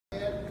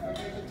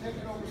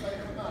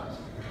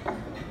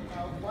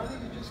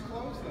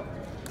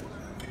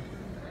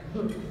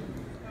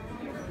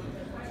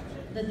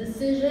the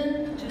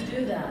decision to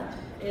do that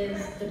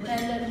is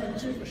dependent on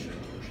two issues.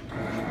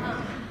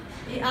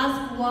 He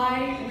asked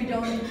why we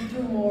don't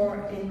do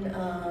more in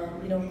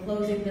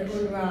closing the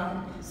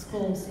UNWRA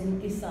schools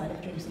in east side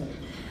of Jerusalem.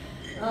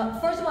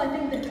 First of all, I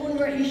think the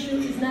UNWRA issue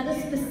is not a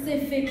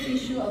specific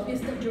issue of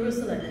east of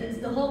Jerusalem. It's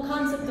the whole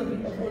concept of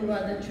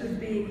UNWRA that should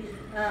be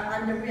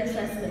under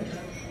reassessment.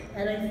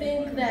 And I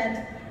think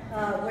that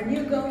when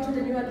you go to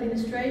the new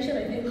administration,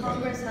 I think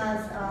Congress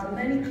has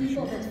many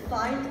people that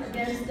fight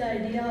against the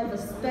idea of a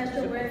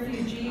special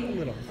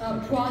refugee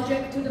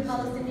project to the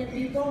Palestinian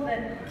people,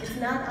 that it's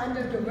not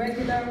under the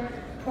regular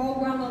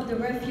program of the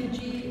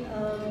refugee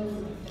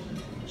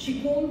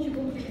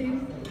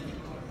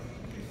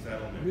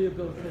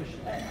rehabilitation.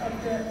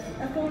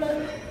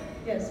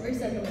 Yes,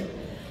 resettlement.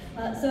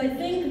 So I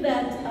think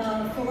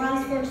that for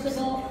us, first of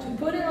all, to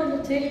put it on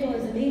the table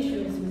as an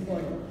issue is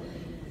important.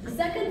 The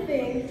second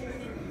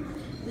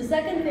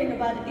thing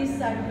about east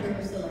side of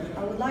Jerusalem,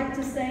 I would like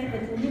to say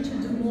that we need to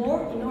do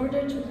more in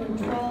order to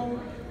control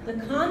the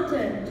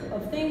content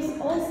of things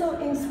also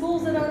in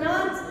schools that are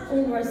not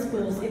UNWRA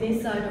schools in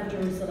east side of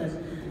Jerusalem.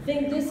 I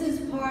think this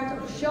is part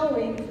of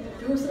showing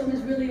Jerusalem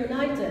is really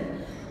united.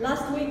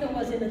 Last week I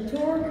was in a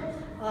tour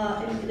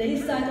in the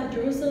east side of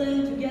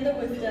Jerusalem together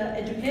with the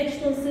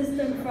educational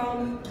system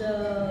from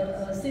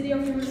the city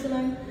of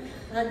Jerusalem,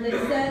 and they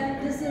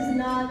said this is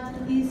not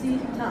an easy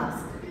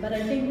task. But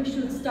I think we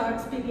should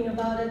start speaking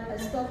about it. I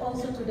spoke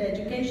also to the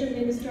education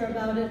minister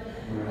about it.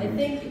 I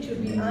think it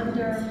should be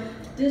under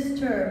this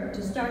term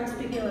to start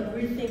speaking about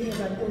rethinking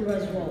about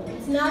UNWRA's role.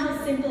 It's not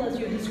as simple as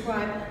you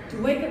described, to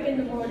wake up in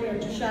the morning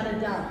and to shut it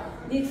down.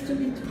 It needs to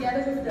be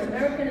together with the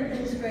American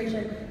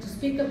administration to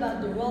speak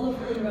about the role of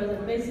UNWRA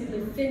that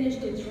basically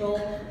finished its role,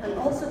 and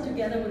also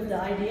together with the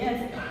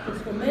IDF,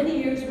 which for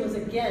many years was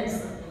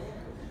against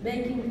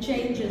making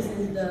changes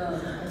in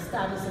the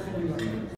status of UNWRA.